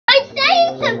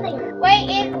something. Wait,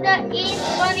 is the East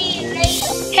Bunny late?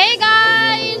 Hey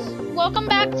guys! Welcome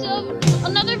back to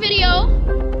another video.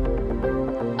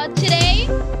 Today,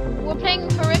 we're playing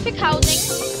Horrific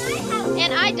Housing.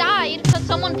 And I died because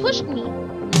someone pushed me.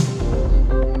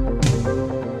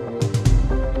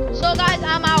 So guys,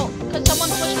 I'm out because someone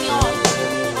pushed me off.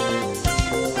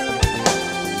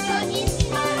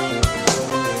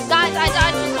 Guys, I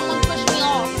died because someone pushed me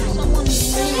off. Someone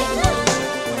really...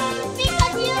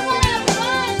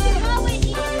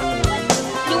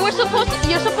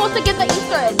 You're supposed to get the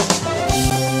Easter eggs.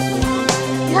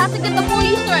 You have to get the 4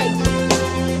 Easter eggs.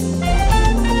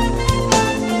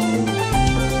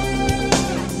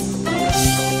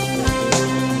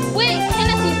 Wait,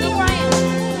 Hennessy, look where I am.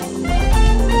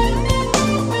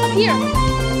 Up here.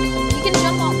 You can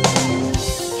jump off.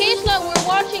 Keishla, we're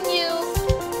watching you.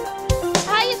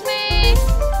 Hi, Ismay.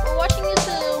 We're watching you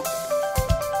too.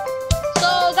 So,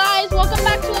 guys, welcome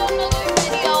back to another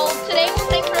video. Today we're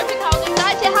playing Horrific Housing.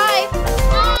 Guys, say hi.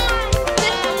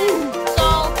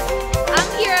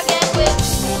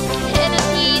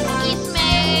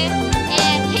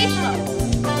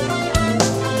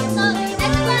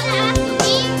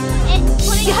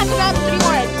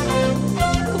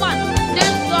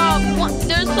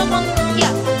 Someone,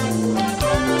 yeah.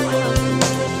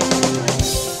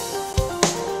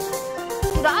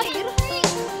 You died?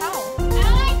 How?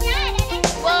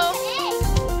 Well,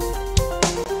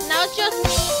 now it's just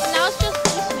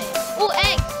Eastman. Oh,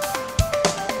 eggs.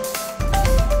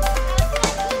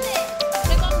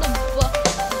 Click on the book.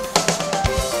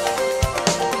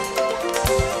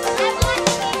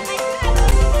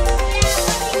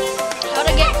 How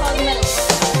to get cosmetics.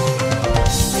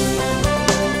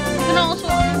 You can also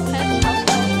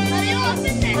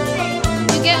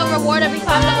reward every $5.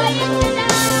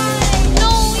 No,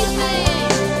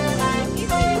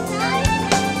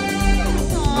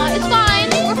 Aw, it's fine.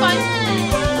 We're fine.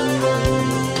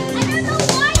 I don't know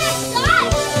why I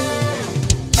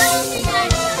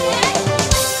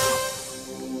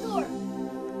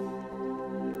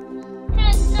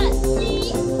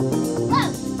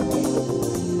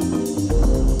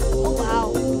Oh,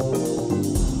 wow.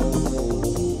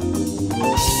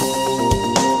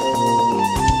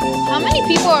 How many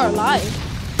people are alive?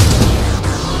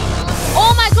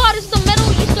 Oh my god, it's the metal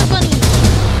Easter bunny.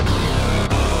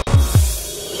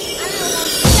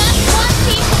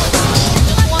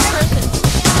 Just one person.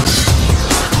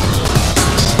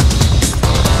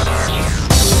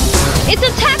 It's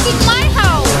attacking my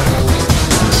house.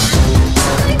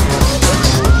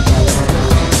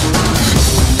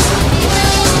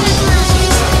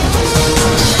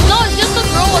 No, it's just a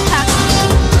girl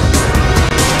attacking.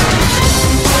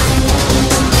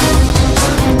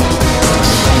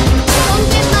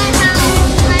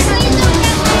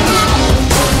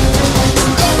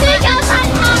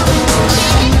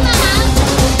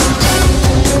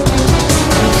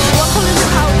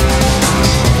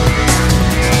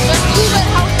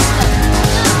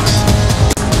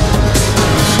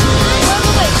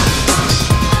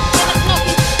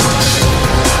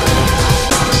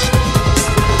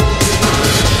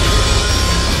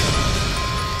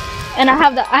 And I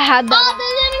had that. Oh,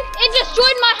 It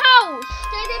destroyed my house.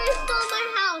 they didn't steal my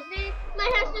house. My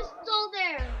house is still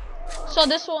there. So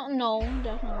this one, no,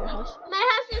 that's not your house. My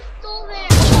house is still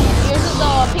there. Yours is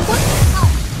the pink one? Oh,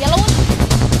 Yellow one?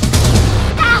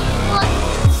 that one.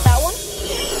 That one?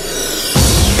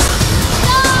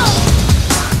 No!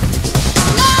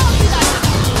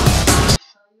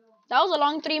 That was a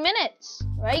long 3 minutes,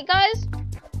 right, guys?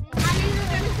 I mean, you're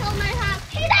gonna kill my house.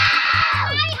 No!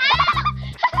 My house!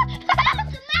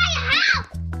 That's my house!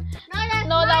 No, that's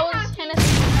No, my that was house.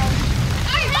 Hennessy.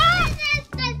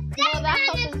 No, No, that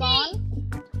house is gone.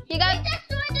 You got, We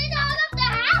destroyed all of the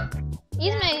house.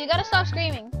 Ismay, you gotta stop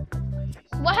screaming.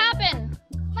 What happened?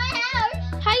 My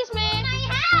house. Hi, Ismay. My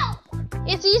house.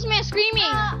 It's Ismay screaming.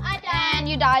 I died. And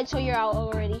you died, so you're out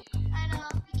already. I know.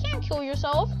 You can't kill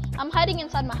yourself. I'm hiding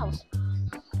inside my house.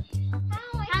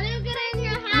 How do you get in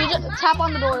your house? You just tap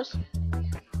on the doors.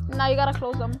 Now you gotta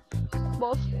close them.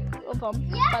 Both of them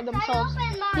Yes, by themselves. I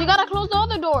opened mine. You gotta close the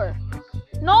other door.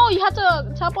 No, you have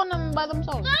to tap on them by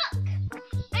themselves. Look.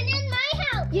 I'm in my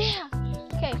house. Yeah.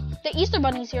 Okay. The Easter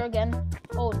bunny's here again.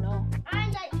 Oh no.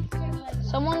 I'm the Easter bunny.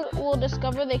 Someone will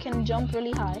discover they can jump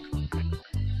really high.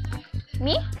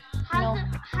 Me? No.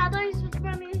 How the Easter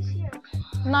bunny is here?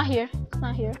 Not here.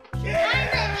 Not here. I'm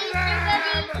the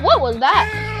Easter bunny. What was that?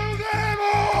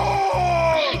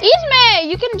 Ismay,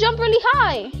 you can jump really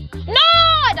high. No,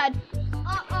 I died.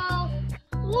 Uh-oh.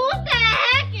 What the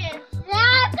heck is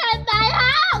that in my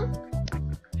house?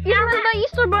 This is the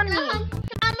Easter bunny.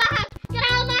 Get out of my house. Get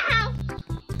out of my house.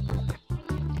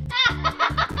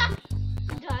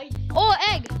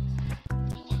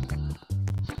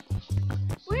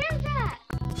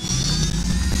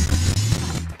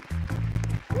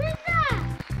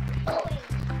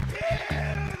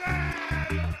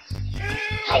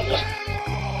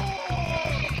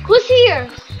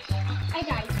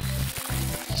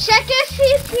 Check if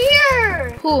he's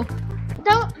here. Who?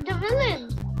 The villain.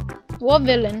 What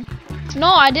villain?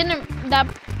 No, I didn't. That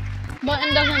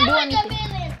button doesn't do anything.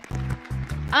 Villain.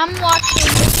 I'm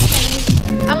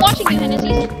watching you,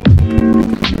 Hennessy.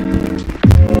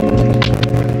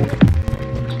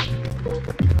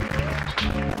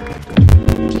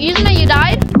 Yusma, you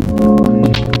died?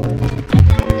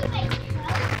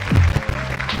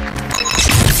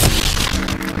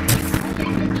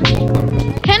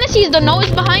 Hennessy, the note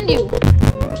is behind you.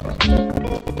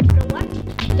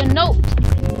 The note.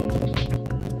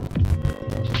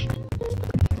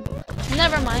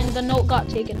 Never mind, the note got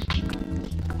taken.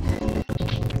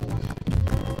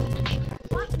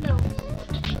 What no?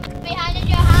 Behind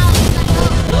your house.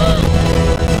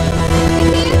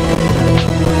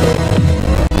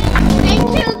 They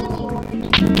killed me.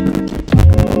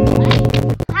 What?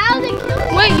 How they killed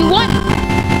me? Wait, you won?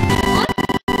 What?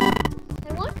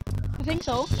 They won? I think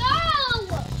so. No!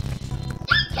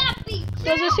 That can't be true.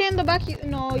 Does it say in the back?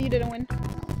 No, you didn't win.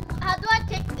 How do I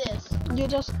take this? You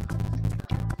just.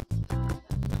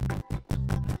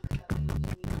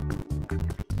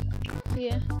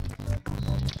 Yeah.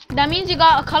 That means you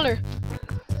got a color.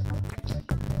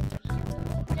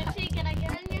 Jesse, can I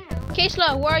get in your house?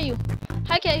 Keishla, where are you?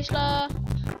 Hi, Keishla.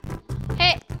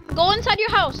 Hey, go inside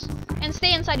your house and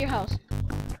stay inside your house.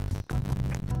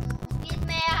 He's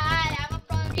mad. I'm a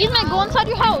front. Ismail, go inside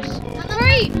your house.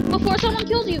 Hurry, before someone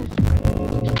kills you.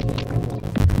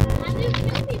 How do you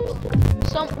kill people?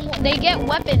 They get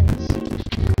weapons.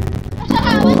 What's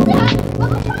that? What's that?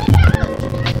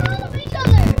 Each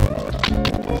other.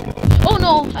 Oh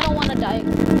no, I don't want to die.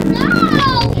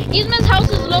 No! Ismail's house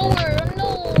is lower.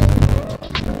 No.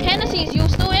 Hennessy's, you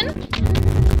still in?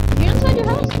 You're inside your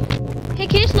house? Hey,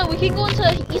 Keishla, we can go into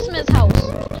Ismail's house.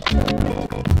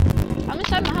 I'm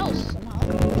inside my house somehow.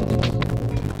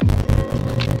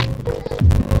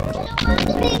 I don't want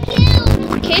to be killed.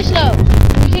 Keishla,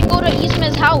 we can go to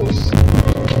Ismail's house.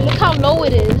 Look how low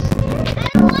it is. I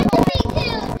don't want to be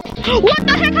killed. What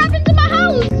the heck happened to my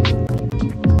house?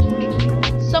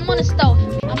 Someone is stealth.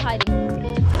 I'm hiding.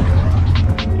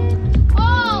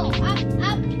 Oh,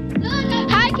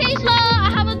 Hi, Keishla. I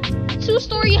have a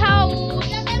 2-story house.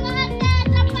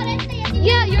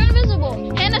 Yeah, you're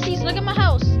invisible. Hennessy's, look at my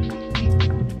house. How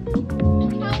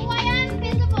I am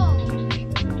invisible?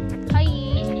 Hi.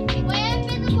 Why am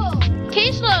invisible?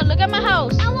 Keishla, look at my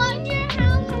house. I want your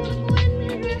house. I want to go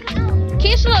in your house.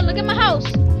 Keishla, look at my house.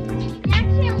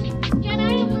 Actually, can I?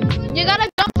 You gotta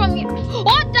jump from here.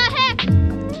 What the heck?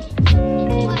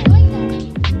 What?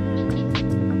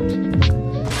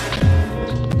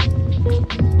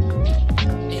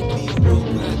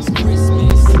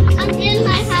 I'm in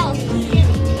my house.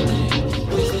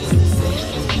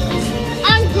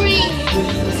 I'm green.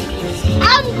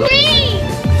 I'm green.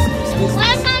 Why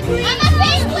am I green? I'm a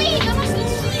big queen. I'm a big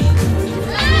queen.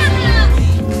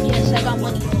 Yes, I got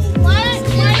money. Why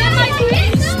am I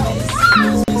green?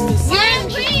 You're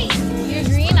green. You're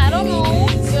green? I don't know.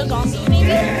 You're a zombie,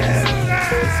 maybe? I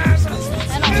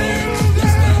don't know.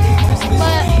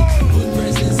 But,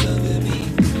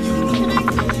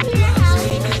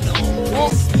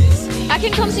 well, I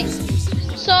can come see.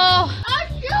 So,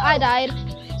 I died.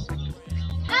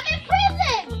 I'm in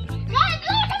prison. Guys,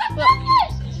 look, I'm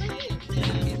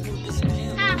in prison.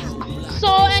 So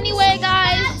anyway,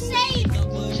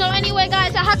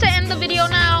 guys. I have to end the video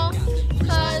now.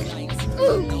 Cause,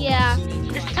 yeah,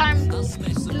 this time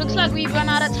looks like we've run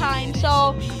out of time.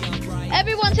 So,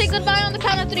 everyone say goodbye on the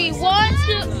count of 3. 1,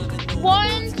 2,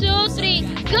 1, 2, 3.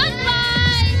 Goodbye.